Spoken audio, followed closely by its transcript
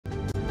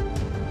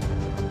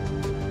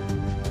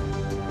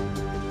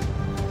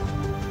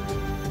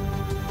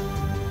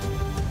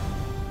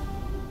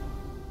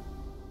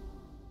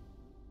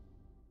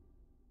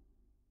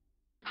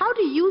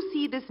do you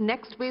see this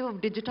next wave of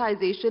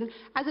digitization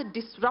as a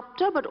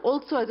disruptor, but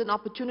also as an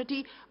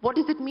opportunity? What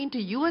does it mean to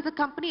you as a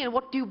company, and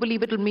what do you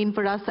believe it will mean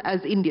for us as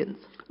Indians?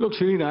 Look,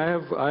 Shireen,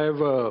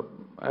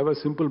 I have a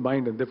simple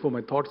mind, and therefore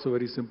my thoughts are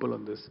very simple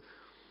on this.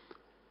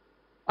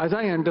 As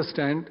I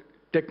understand,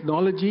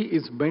 technology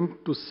is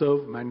meant to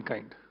serve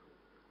mankind,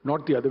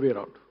 not the other way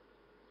around.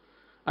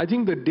 I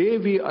think the day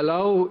we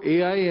allow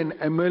AI and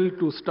ML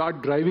to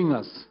start driving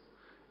us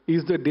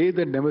is the day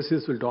that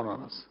Nemesis will dawn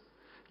on us.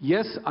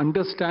 Yes,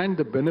 understand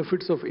the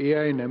benefits of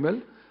AI and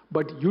ML,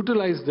 but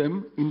utilize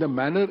them in the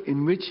manner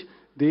in which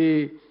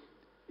they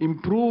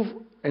improve,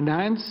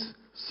 enhance,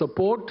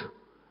 support,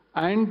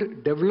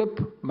 and develop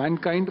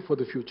mankind for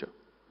the future.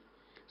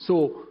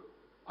 So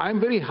I'm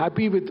very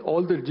happy with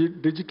all the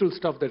digital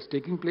stuff that's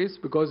taking place,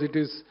 because it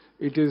is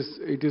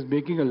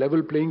making a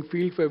level playing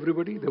field for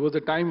everybody. There was a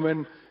time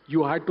when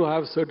you had to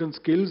have certain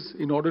skills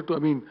in order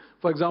to,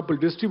 for example,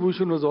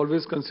 distribution was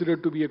always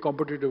considered to be a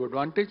competitive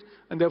advantage,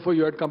 and therefore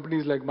you had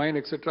companies like mine,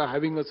 etc.,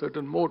 having a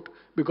certain moat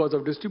because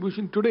of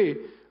distribution. Today,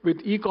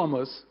 with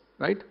e-commerce,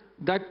 right,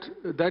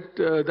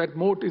 that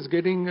moat is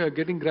getting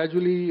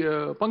gradually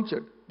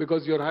punctured,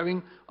 because you're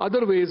having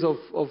other ways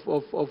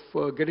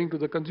of getting to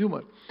the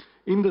consumer.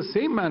 In the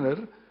same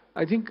manner,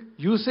 I think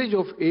usage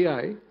of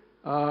AI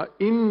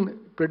in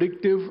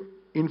predictive,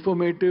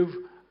 informative,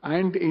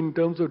 and in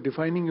terms of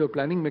defining your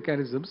planning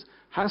mechanisms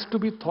has to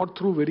be thought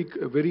through very,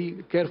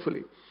 very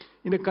carefully.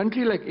 In a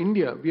country like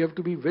India, we have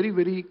to be very,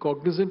 very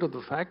cognizant of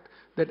the fact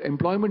that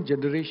employment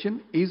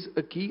generation is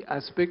a key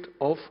aspect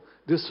of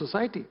this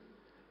society.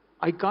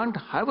 I can't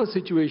have a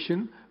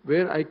situation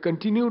where I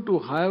continue to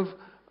have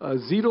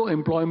zero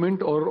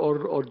employment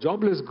or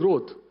jobless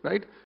growth,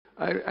 right?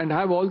 And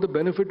have all the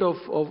benefit of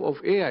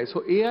AI.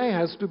 So AI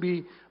has to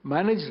be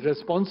managed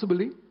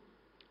responsibly,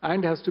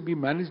 and has to be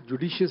managed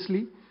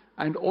judiciously,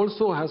 and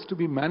also has to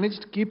be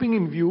managed keeping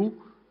in view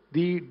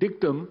the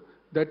dictum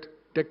that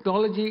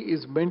technology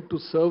is meant to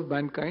serve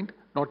mankind,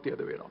 not the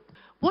other way around.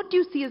 What do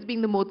you see as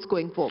being the moats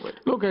going forward?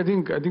 Look, I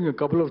think a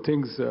couple of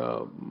things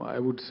I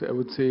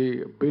would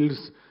say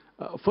builds.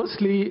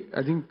 Firstly,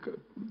 I think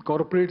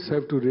corporates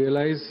have to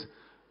realize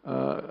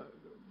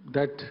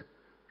that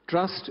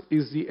trust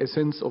is the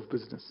essence of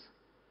business.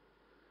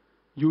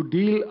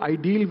 I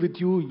deal with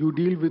you, you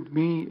deal with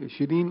me,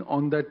 Shireen,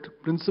 on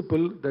that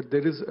principle that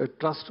there is a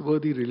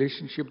trustworthy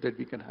relationship that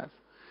we can have.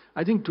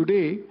 I think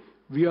today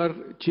we are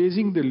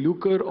chasing the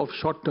lucre of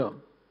short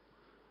term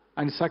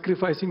and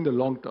sacrificing the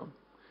long term.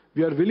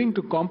 We are willing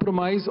to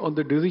compromise on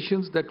the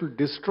decisions that will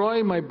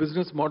destroy my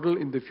business model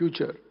in the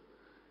future,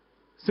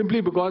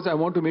 simply because I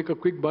want to make a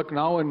quick buck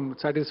now and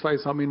satisfy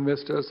some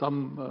investor,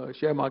 some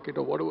share market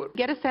or whatever.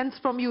 Get a sense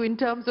from you in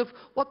terms of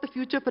what the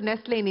future for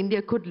Nestle in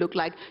India could look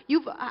like.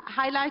 You've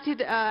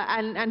highlighted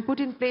and put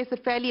in place a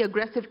fairly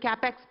aggressive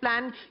capex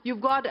plan. You've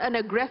got an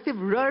aggressive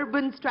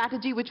urban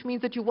strategy, which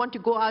means that you want to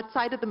go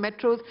outside of the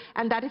metros,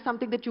 and that is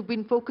something that you've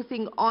been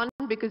focusing on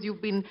because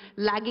you've been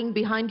lagging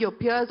behind your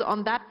peers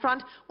on that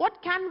front.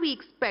 What can we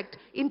expect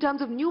in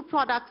terms of new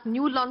products,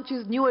 new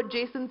launches, new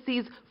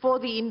adjacencies for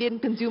the Indian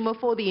consumer,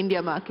 for the India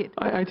market?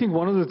 I think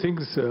one of the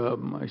things,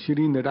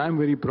 Shireen, that I'm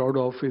very proud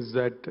of is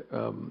that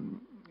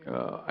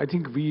I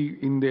think we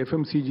in the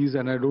FMCGs,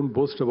 and I don't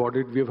boast about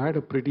it, we've had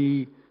a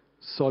pretty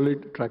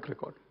solid track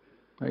record,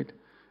 right?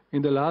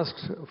 In the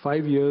last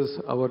 5 years,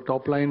 our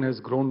top line has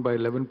grown by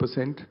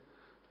 11%,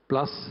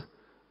 plus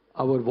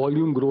our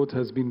volume growth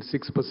has been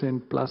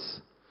 6%,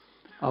 plus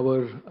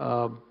our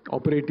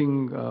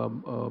operating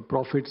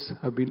profits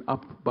have been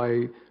up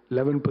by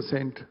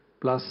 11%,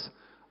 plus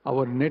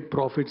our net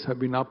profits have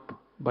been up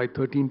by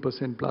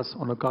 13% plus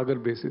on a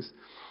CAGR basis,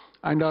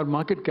 and our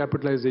market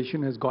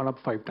capitalization has gone up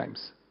 5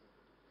 times,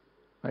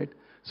 right?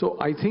 So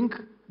I think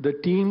the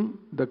team,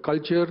 the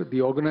culture, the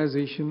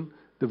organization,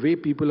 the way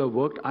people have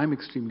worked, I'm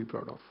extremely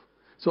proud of.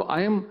 So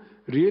I am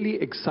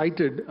really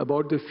excited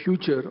about the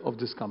future of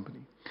this company.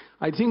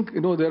 I think,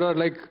 there are,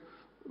 like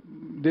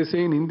they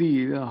say in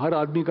Hindi, har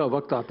aadmi ka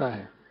waqt aata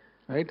hai,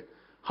 right?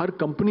 Har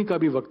company ka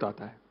bhi waqt aata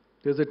hai.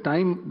 There's a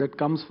time that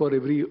comes for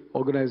every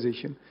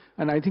organization,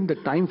 and I think the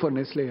time for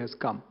Nestle has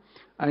come.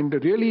 And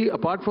really,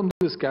 apart from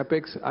this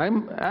capex,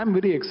 I'm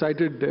very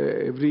excited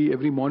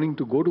every morning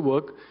to go to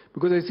work,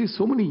 because I see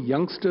so many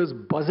youngsters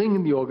buzzing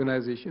in the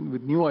organization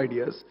with new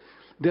ideas.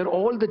 They're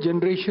all the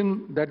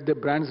generation that the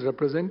brands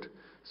represent.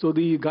 So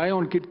the guy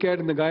on Kit Kat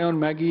and the guy on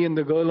Maggie and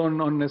the girl on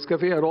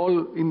Nescafe are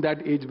all in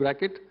that age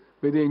bracket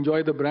where they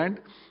enjoy the brand,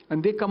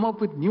 and they come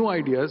up with new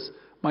ideas.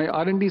 My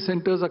R&D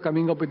centers are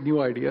coming up with new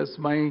ideas.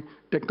 My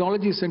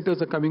technology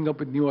centers are coming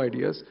up with new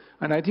ideas.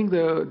 And I think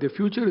the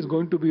future is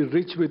going to be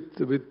rich with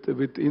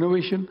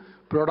innovation,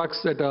 products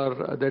that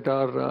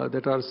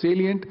are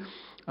salient.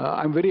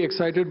 I'm very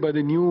excited by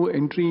the new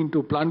entry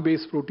into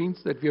plant-based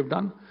proteins that we have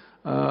done.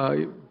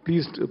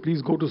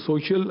 Please go to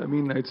social. I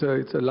mean, it's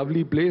a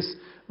lovely place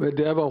where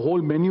they have a whole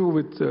menu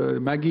with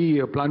Maggie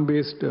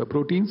plant-based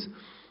proteins.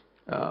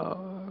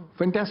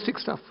 Fantastic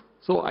stuff.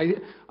 So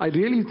I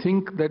really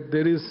think that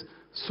there is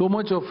so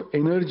much of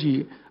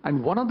energy.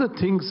 And one of the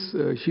things,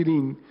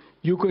 Shireen,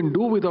 You can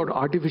do without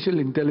artificial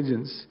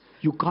intelligence.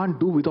 You can't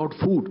do without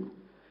food.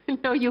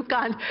 No, you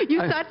can't.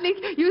 You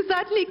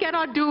certainly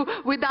cannot do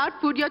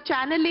without food. You're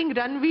channeling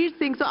Ranveer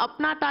Singh. So,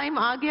 apna time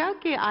aa gaya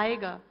ke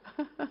aayega?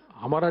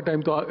 हमारा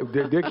time तो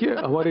देखिए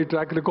हमारी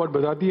track record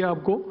बताती है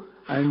आपको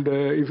and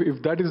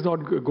if that is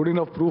not good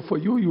enough proof for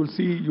you, you'll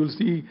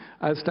see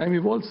as time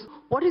evolves.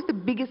 What is the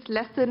biggest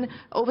lesson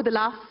over the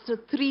last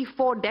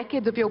 3-4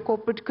 decades of your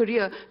corporate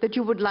career that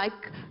you would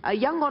like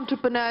young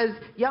entrepreneurs,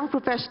 young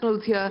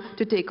professionals here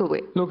to take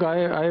away? Look,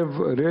 I have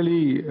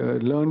really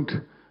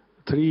learned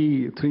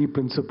three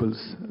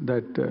principles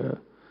that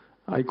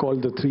I call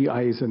the 3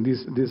 I's, and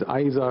these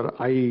I's are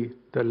I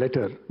the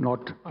letter,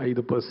 not I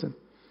the person.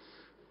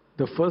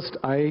 The first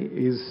I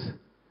is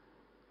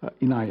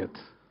inayat.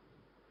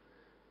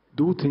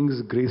 Do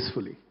things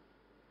gracefully.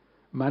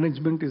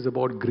 Management is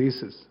about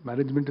graces.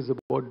 Management is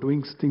about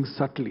doing things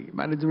subtly.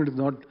 Management is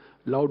not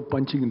loud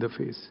punching in the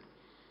face.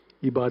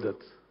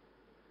 Ibadat.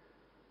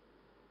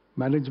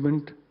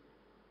 Management,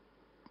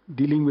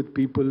 dealing with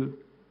people,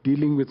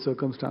 dealing with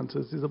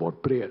circumstances is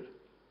about prayer.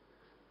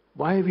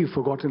 Why have we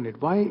forgotten it?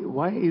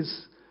 Why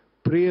is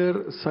prayer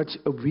such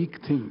a weak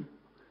thing?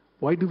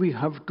 Why do we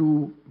have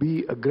to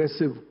be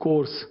aggressive,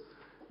 coarse,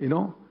 you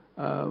know?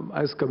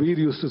 As Kabir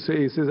used to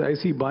say, he says,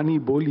 "Aisi bani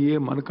boliye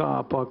man ka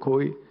apa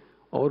khoi,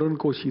 auran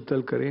ko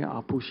sheetal kare,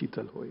 apu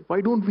sheetal hoy."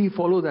 Why don't we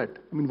follow that?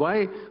 I mean,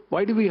 why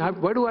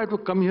do I have to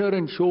come here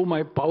and show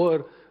my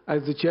power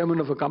as the chairman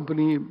of a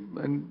company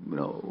and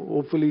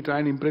hopefully try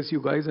and impress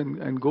you guys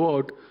and go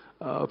out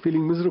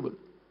feeling miserable,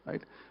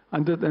 right?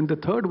 And the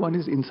third one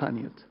is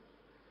insaniyat.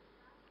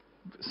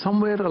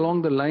 Somewhere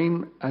along the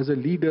line, as a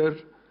leader,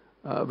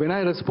 when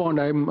I respond,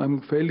 I'm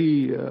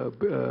fairly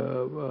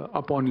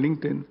up on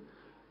LinkedIn.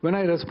 When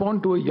I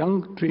respond to a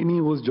young trainee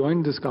who's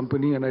joined this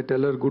company and I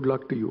tell her, good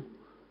luck to you,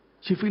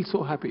 she feels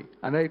so happy.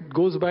 And it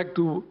goes back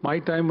to my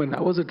time when I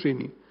was a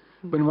trainee.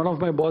 When one of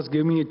my boss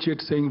gave me a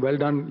chit saying, well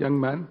done, young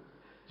man,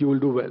 you will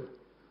do well.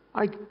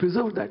 I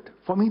preserved that.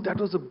 For me,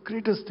 that was the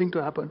greatest thing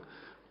to happen.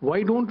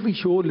 Why don't we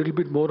show a little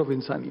bit more of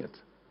insaniyat?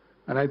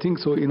 And I think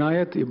so,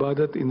 inayat,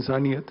 ibadat,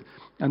 insaniyat.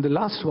 And the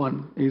last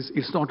one is,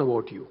 it's not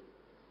about you.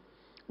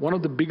 One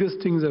of the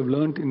biggest things I've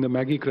learned in the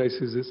Maggie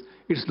crisis is,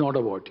 it's not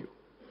about you.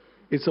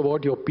 It's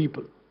about your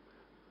people.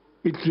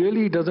 It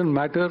really doesn't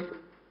matter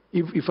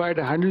if I had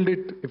handled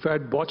it, if I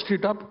had botched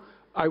it up,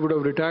 I would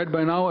have retired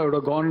by now, I would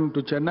have gone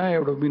to Chennai, I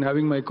would have been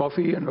having my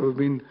coffee and I would have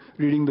been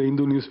reading the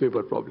Hindu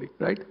newspaper probably,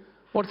 right?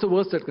 What's the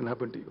worst that can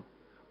happen to you?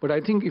 But I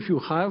think if you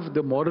have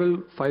the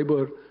moral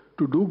fiber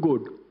to do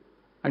good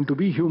and to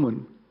be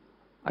human,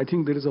 I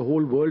think there is a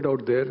whole world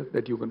out there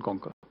that you can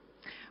conquer.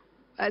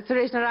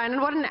 Suresh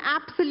Narayanan, what an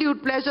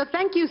absolute pleasure.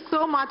 Thank you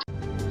so much.